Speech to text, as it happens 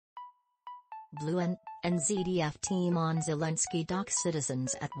Blue Ant, and ZDF team on Zelenskyy doc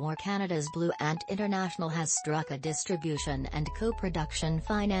Citizens at War. Canada's Blue Ant International has struck a distribution and co-production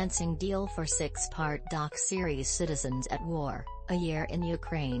financing deal for six-part doc series Citizens at War, a year in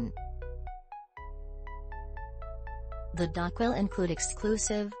Ukraine. The doc will include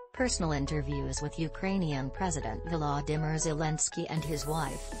exclusive, personal interviews with Ukrainian President Volodymyr Zelenskyy and his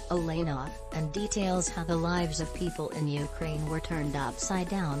wife, Olena, and details how the lives of people in Ukraine were turned upside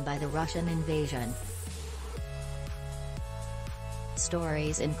down by the Russian invasion.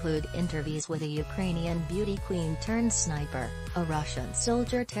 Stories include interviews with a Ukrainian beauty queen turned sniper, a Russian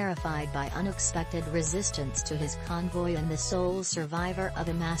soldier terrified by unexpected resistance to his convoy, and the sole survivor of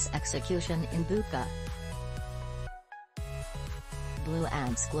a mass execution in Bucha. Blue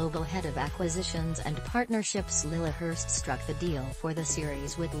Ant's global head of acquisitions and partnerships Lilla Hurst struck the deal for the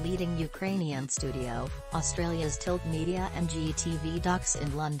series with leading Ukrainian studio, Australia's Tilt Media and GTV Docs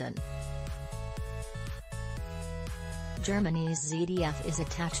in London. Germany's ZDF is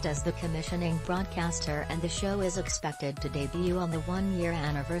attached as the commissioning broadcaster, and the show is expected to debut on the one-year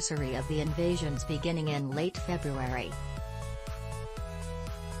anniversary of the invasions beginning in late February.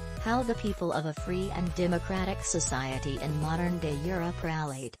 How the people of a free and democratic society in modern-day Europe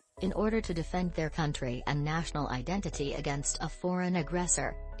rallied, in order to defend their country and national identity against a foreign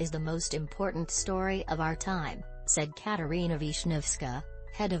aggressor, is the most important story of our time, said Kateryna Vyshnevska,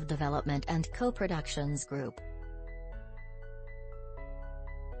 head of development and co-productions group.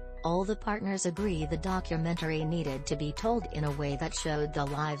 All the partners agree the documentary needed to be told in a way that showed the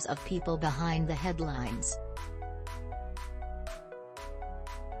lives of people behind the headlines.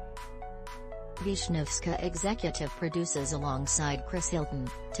 Vyshnevska executive produces alongside Chris Hilton,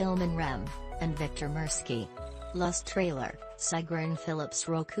 Tilman, Remme, and Victor Mirsky. Lust trailer, Segrin Phillips'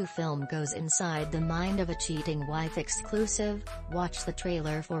 Roku film goes inside the mind of a cheating wife exclusive. Watch the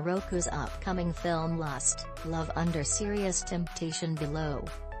trailer for Roku's upcoming film Lust, Love Under Serious Temptation below.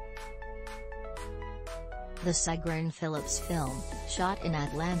 The Segrin Phillips film, shot in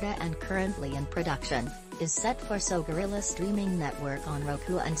Atlanta and currently in production, is set for So Gorrila streaming network on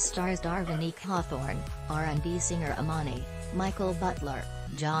Roku and stars Darvinique Hawthorn, R&B singer Amani, Michael Butler,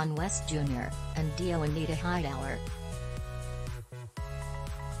 John West Jr., and Deoineta Hightower.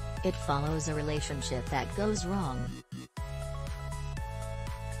 It follows a relationship that goes wrong.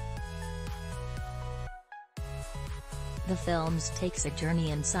 The film takes a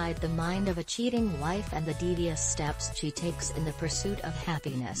journey inside the mind of a cheating wife and the devious steps she takes in the pursuit of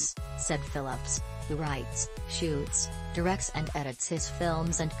happiness, said Phillips, who writes, shoots, directs and edits his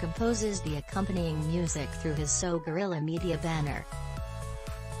films and composes the accompanying music through his So Gorrila Media banner.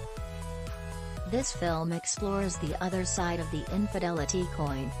 This film explores the other side of the infidelity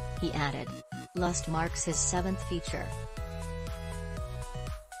coin, he added. Lust marks his seventh feature.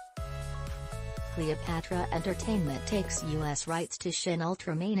 Cleopatra Entertainment takes U.S. rights to Shin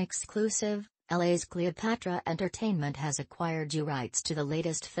Ultraman exclusive. LA's Cleopatra Entertainment has acquired U.S. rights to the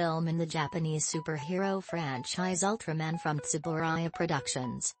latest film in the Japanese superhero franchise Ultraman from Tsuburaya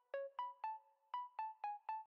Productions,